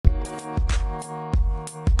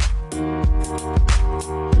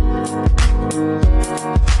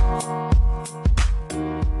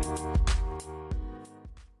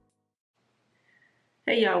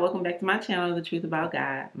y'all, welcome back to my channel, The Truth About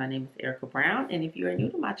God. My name is Erica Brown, and if you are new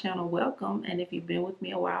to my channel, welcome. And if you've been with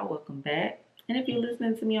me a while, welcome back. And if you're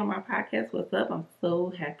listening to me on my podcast, what's up? I'm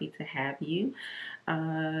so happy to have you.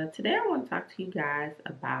 Today I want to talk to you guys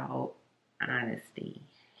about honesty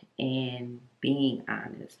and being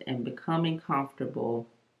honest and becoming comfortable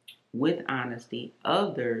with honesty,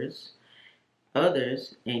 others,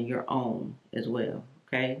 and your own as well.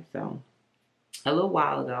 Okay, so a little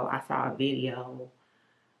while ago, I saw a video.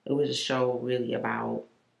 It was a show really about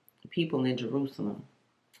people in Jerusalem.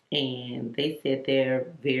 And they said they're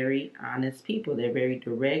very honest people. They're very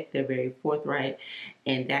direct. They're very forthright.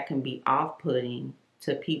 And that can be off-putting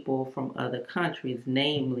to people from other countries,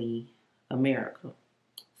 namely America.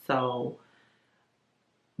 So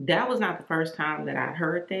that was not the first time that I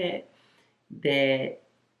heard that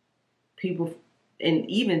people, and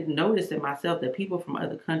even noticed in myself that people from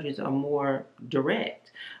other countries are more direct.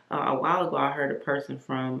 A while ago, I heard a person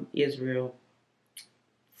from Israel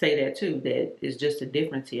say that too, that it's just a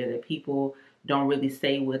difference here, that people don't really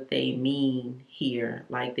say what they mean here.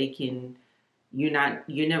 Like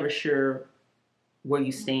you're never sure where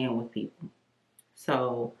you stand with people.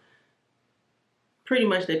 So pretty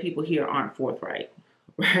much that people here aren't forthright,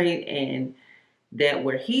 right? And that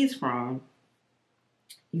where he's from,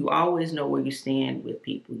 you always know where you stand with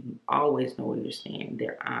people. You always know where you stand.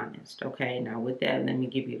 They're honest. Okay. Now with that, let me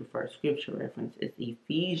give you the first scripture reference. It's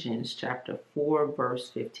Ephesians chapter 4, verse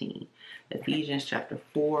 15. Ephesians chapter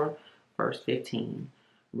 4, verse 15.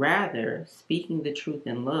 Rather, speaking the truth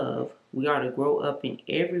in love, we are to grow up in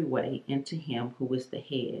every way into him who is the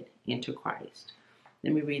head, into Christ.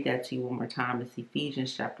 Let me read that to you one more time. It's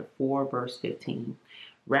Ephesians chapter 4, verse 15.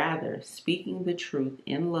 Rather, speaking the truth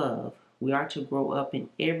in love, we are to grow up in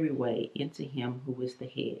every way into him who is the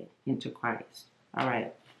head, into Christ. All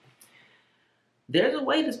right. There's a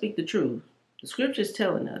way to speak the truth. The scripture is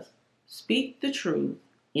telling us, speak the truth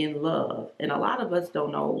in love. And a lot of us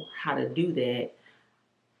don't know how to do that.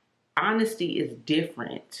 Honesty is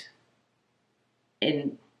different.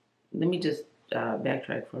 And let me just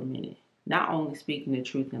backtrack for a minute. Not only speaking the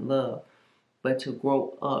truth in love, but to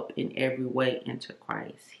grow up in every way into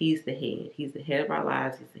Christ. He's the head. He's the head of our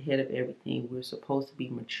lives. He's the head of everything. We're supposed to be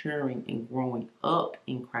maturing and growing up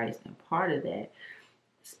in Christ. And part of that,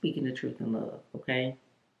 speaking the truth in love, okay?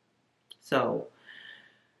 So,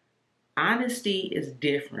 honesty is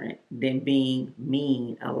different than being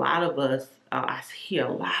mean. A lot of us, I hear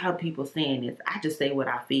a lot of people saying this, I just say what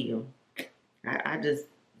I feel. I just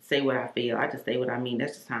say what I feel. I just say what I mean.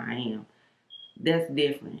 That's just how I am. That's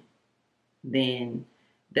different. Then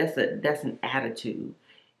that's an attitude.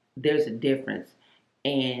 There's a difference.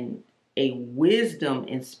 And a wisdom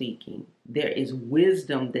in speaking. There is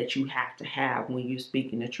wisdom that you have to have when you're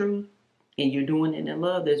speaking the truth and you're doing it in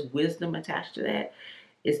love. There's wisdom attached to that.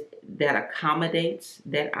 That accommodates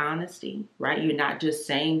that honesty, right? You're not just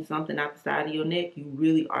saying something out the side of your neck. You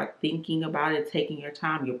really are thinking about it, taking your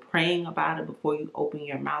time. You're praying about it before you open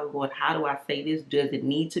your mouth. Lord, how do I say this? Does it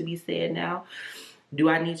need to be said now? Do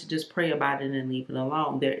I need to just pray about it and leave it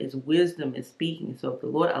alone? There is wisdom in speaking. So if the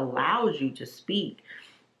Lord allows you to speak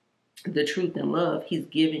the truth in love, he's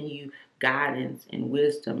given you guidance and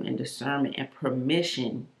wisdom and discernment and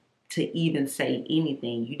permission to even say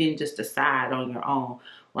anything. You didn't just decide on your own,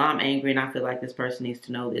 well, I'm angry and I feel like this person needs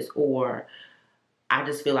to know this, or I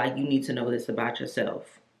just feel like you need to know this about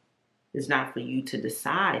yourself. It's not for you to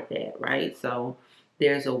decide that, right? So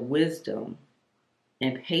there's a wisdom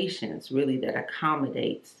and patience really that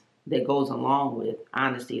accommodates, that goes along with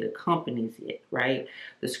honesty, it accompanies it, right?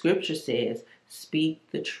 The scripture says, speak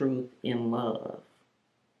the truth in love.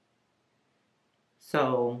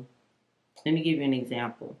 So let me give you an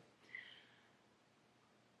example.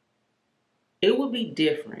 It would be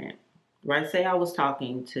different, right? Say I was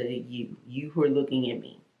talking to you who are looking at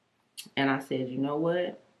me, and I said, you know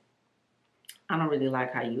what? I don't really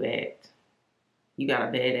like how you act. You got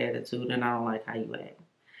a bad attitude and I don't like how you act.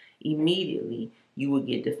 Immediately, you would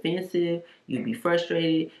get defensive, you'd be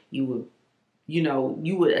frustrated, you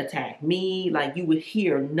would attack me, like you would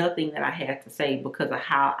hear nothing that I had to say because of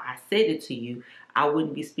how I said it to you. I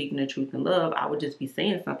wouldn't be speaking the truth in love. I would just be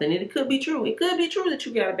saying something, and it could be true. It could be true that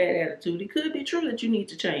you got a bad attitude. It could be true that you need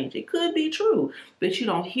to change. It could be true, but you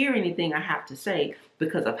don't hear anything I have to say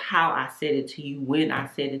because of how I said it to you, when I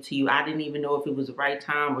said it to you. I didn't even know if it was the right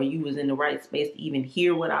time or you was in the right space to even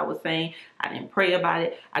hear what I was saying. I didn't pray about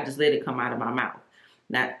it. I just let it come out of my mouth.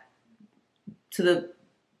 Now, to the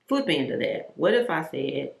flip end of that, what if I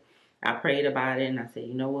said, I prayed about it and I said,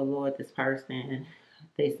 you know what, Lord, this person,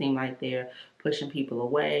 they seem like they're pushing people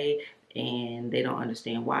away and they don't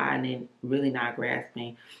understand why, and they're really not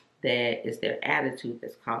grasping that it's their attitude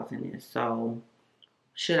that's causing this. So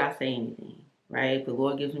should I say anything? Right? The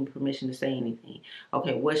Lord gives me permission to say anything.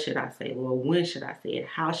 Okay, what should I say, Lord? When should I say it?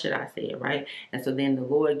 How should I say it? Right? And so then the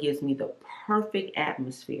Lord gives me the perfect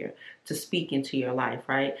atmosphere to speak into your life,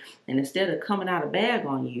 right? And instead of coming out of bag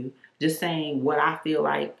on you, just saying what I feel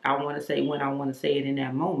like I want to say when I want to say it in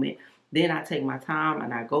that moment, then I take my time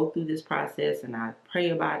and I go through this process and I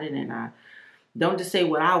pray about it, and I don't just say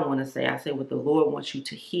what I want to say. I say what the Lord wants you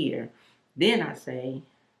to hear. Then I say,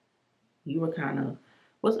 you were kind of,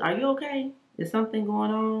 are you okay? Is something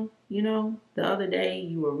going on? You know, the other day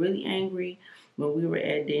you were really angry when we were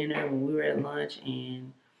at dinner, when we were at lunch,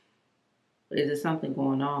 and is there something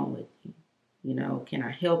going on with you? You know, can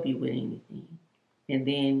I help you with anything? And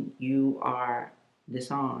then you are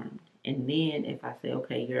disarmed. And then if I say,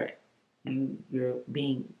 okay, you're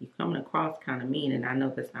coming across kind of mean, and I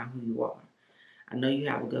know that's not who you are. I know you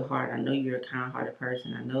have a good heart. I know you're a kind-hearted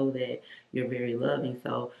person. I know that you're very loving.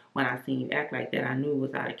 So when I seen you act like that, I knew it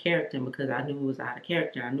was out of character. And because I knew it was out of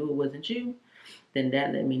character, I knew it wasn't you, then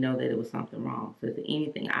that let me know that it was something wrong. So is there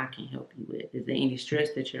anything I can help you with? Is there any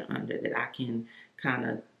stress that you're under that I can kind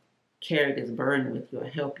of carry this burden with you or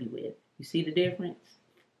help you with? You see the difference?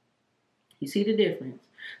 You see the difference?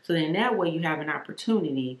 So then that way you have an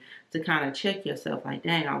opportunity to kind of check yourself like,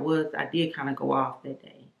 dang, I did kind of go off that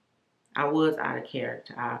day. I was out of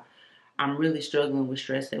character. I'm really struggling with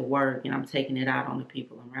stress at work, and I'm taking it out on the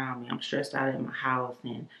people around me. I'm stressed out at my house,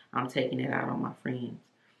 and I'm taking it out on my friends.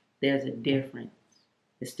 There's a difference.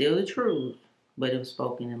 It's still the truth, but it was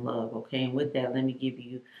spoken in love, okay? And with that, let me give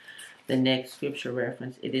you the next scripture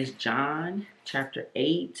reference. It is John chapter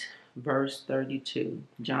 8, verse 32.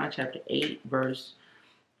 John chapter 8, verse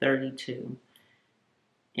 32.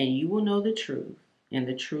 And you will know the truth, and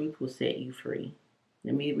the truth will set you free.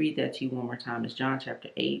 Let me read that to you one more time. It's John chapter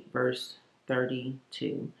 8, verse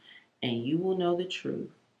 32. And you will know the truth,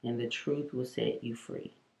 and the truth will set you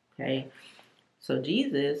free. Okay? So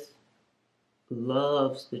Jesus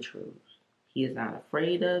loves the truth. He is not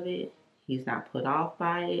afraid of it. He's not put off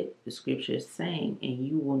by it. The scripture is saying, and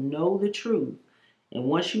you will know the truth. And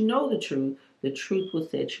once you know the truth will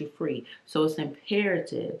set you free. So it's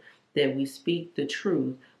imperative that we speak the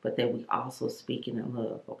truth, but that we also speak it in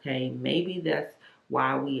love. Okay? Maybe that's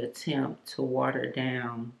why we attempt to water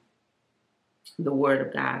down the word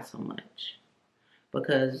of God so much,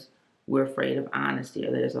 because we're afraid of honesty.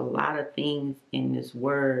 Or there's a lot of things in this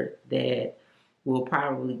word that will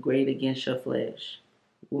probably grate against your flesh,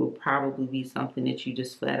 will probably be something that you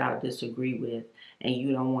just flat out disagree with and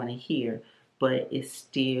you don't want to hear, but it's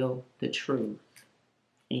still the truth.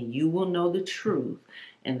 And you will know the truth,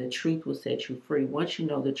 and the truth will set you free. Once you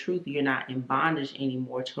know the truth, you're not in bondage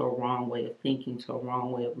anymore to a wrong way of thinking, to a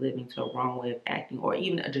wrong way of living, to a wrong way of acting, or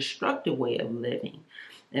even a destructive way of living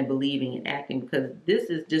and believing and acting, because this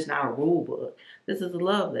is just not a rule book. This is a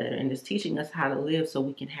love letter, and it's teaching us how to live so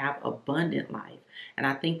we can have abundant life. And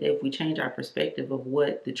I think that if we change our perspective of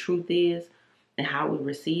what the truth is and how we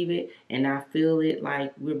receive it, and not feel it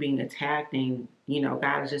like we're being attacked and, you know,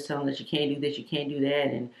 God is just telling us you can't do this, you can't do that,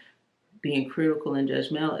 and being critical and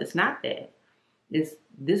judgmental. It's not that. This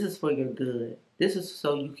is for your good. This is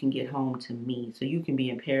so you can get home to me, so you can be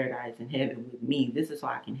in paradise in heaven with me. This is so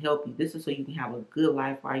I can help you. This is so you can have a good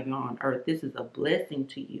life while you're on earth. This is a blessing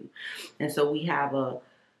to you. And so we have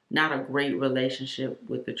not a great relationship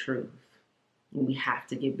with the truth. We have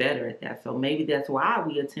to get better at that. So maybe that's why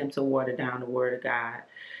we attempt to water down the word of God.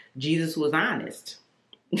 Jesus was honest.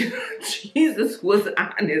 Jesus was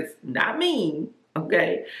honest, not mean,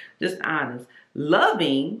 okay? Just honest.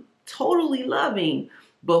 Loving, totally loving,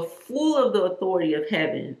 but full of the authority of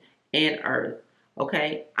heaven and earth,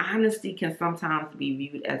 okay? Honesty can sometimes be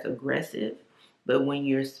viewed as aggressive. But when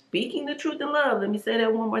you're speaking the truth in love, let me say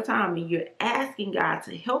that one more time, and you're asking God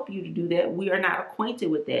to help you to do that, we are not acquainted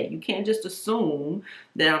with that. You can't just assume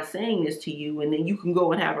that I'm saying this to you and then you can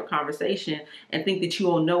go and have a conversation and think that you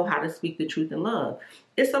will know how to speak the truth in love.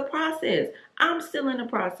 It's a process. I'm still in the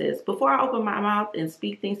process. Before I open my mouth and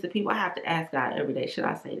speak things to people, I have to ask God every day, should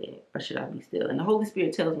I say that or should I be still? And the Holy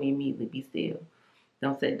Spirit tells me immediately, be still.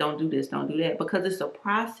 Don't say, don't do this, don't do that, because it's a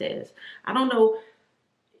process. I don't know.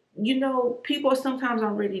 You know, people are sometimes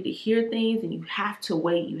not ready to hear things, and you have to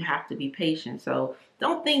wait. You have to be patient. So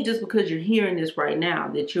don't think just because you're hearing this right now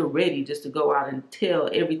that you're ready just to go out and tell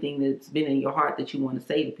everything that's been in your heart that you want to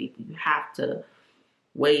say to people. You have to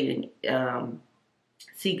wait and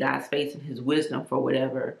see God's face and his wisdom for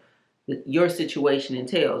whatever your situation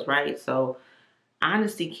entails, right? So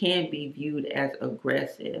honesty can be viewed as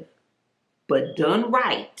aggressive, but done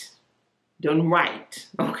right,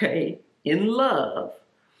 okay, in love,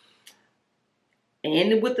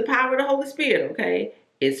 and with the power of the Holy Spirit, okay?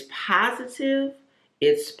 It's positive,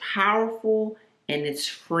 it's powerful, and it's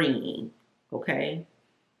freeing, okay?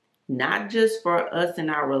 Not just for us in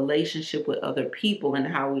our relationship with other people and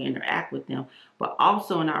how we interact with them, but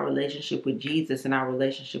also in our relationship with Jesus and our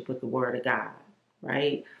relationship with the Word of God,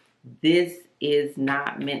 right? This is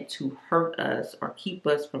not meant to hurt us or keep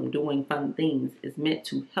us from doing fun things. It's meant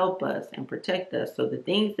to help us and protect us. So the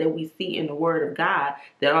things that we see in the Word of God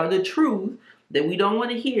that are the truth, that we don't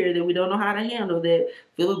want to hear, that we don't know how to handle, that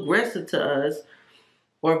feel aggressive to us,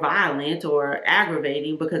 or violent or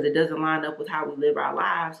aggravating because it doesn't line up with how we live our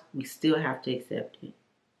lives, we still have to accept it.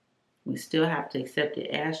 We still have to accept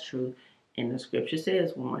it as truth. And the scripture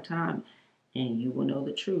says one more time, and you will know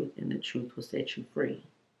the truth, and the truth will set you free.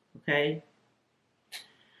 Okay?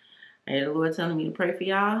 I hear the Lord telling me to pray for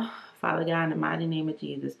y'all. Father God, in the mighty name of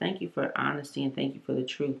Jesus, thank you for honesty and thank you for the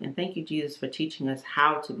truth. And thank you, Jesus, for teaching us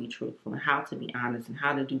how to be truthful and how to be honest and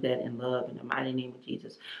how to do that in love in the mighty name of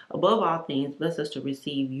Jesus. Above all things, bless us to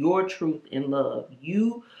receive your truth in love.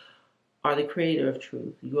 You are the creator of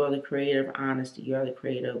truth. You are the creator of honesty. You are the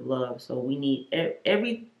creator of love. So we need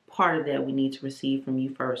every part of that we need to receive from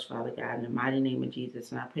you first, Father God, in the mighty name of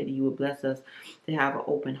Jesus. And I pray that you would bless us to have an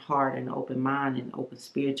open heart and an open mind and an open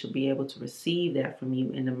spirit to be able to receive that from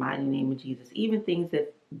you in the mighty name of Jesus. Even things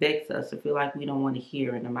that vex us or feel like we don't want to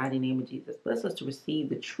hear, in the mighty name of Jesus. Bless us to receive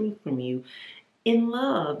the truth from you in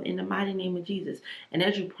love, in the mighty name of Jesus. And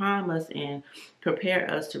as you prime us and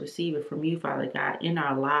prepare us to receive it from you, Father God, in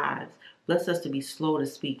our lives, bless us to be slow to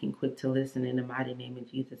speak and quick to listen in the mighty name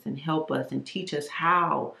of Jesus, and help us and teach us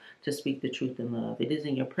how to speak the truth in love. It is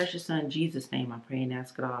in your precious Son, Jesus' name, I pray and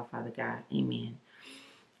ask it all, Father God. Amen.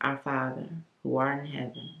 Our Father, who art in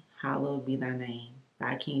heaven, hallowed be thy name.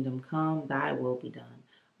 Thy kingdom come, thy will be done,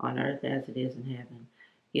 on earth as it is in heaven.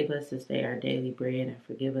 Give us this day our daily bread, and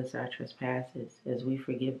forgive us our trespasses, as we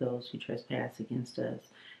forgive those who trespass against us.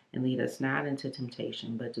 And lead us not into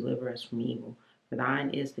temptation, but deliver us from evil. For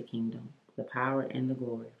thine is the kingdom, the power, and the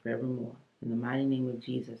glory, forevermore. In the mighty name of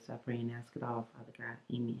Jesus, I pray and ask it all, Father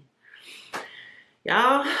God. Amen.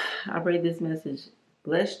 Y'all, I pray this message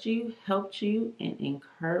blessed you, helped you, and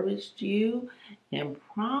encouraged you, and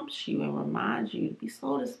prompts you and reminds you to be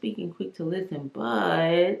slow to speak and quick to listen,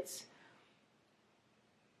 but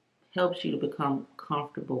helps you to become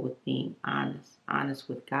comfortable with being honest. Honest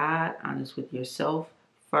with God, honest with yourself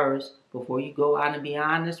first before you go out and be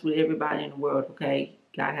honest with everybody in the world, okay?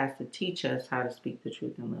 God has to teach us how to speak the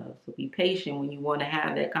truth in love. So be patient when you want to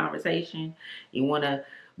have that conversation. You want to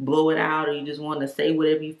blow it out, or you just want to say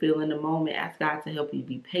whatever you feel in the moment. Ask God to help you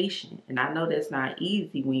be patient. And I know that's not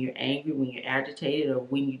easy when you're angry, when you're agitated, or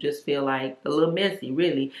when you just feel like a little messy,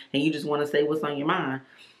 really, and you just want to say what's on your mind.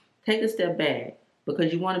 Take a step back,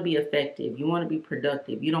 because you want to be effective. You want to be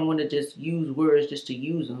productive. You don't want to just use words just to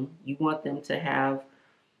use them. You want them to have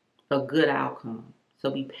a good outcome. So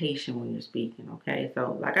be patient when you're speaking, okay?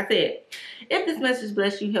 So like I said, if this message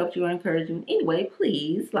blessed you, helped you, or encouraged you in any way,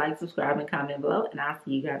 please like, subscribe, and comment below. And I'll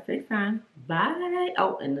see you guys next time. Bye.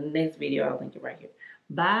 Oh, in the next video, I'll link it right here.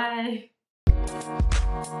 Bye.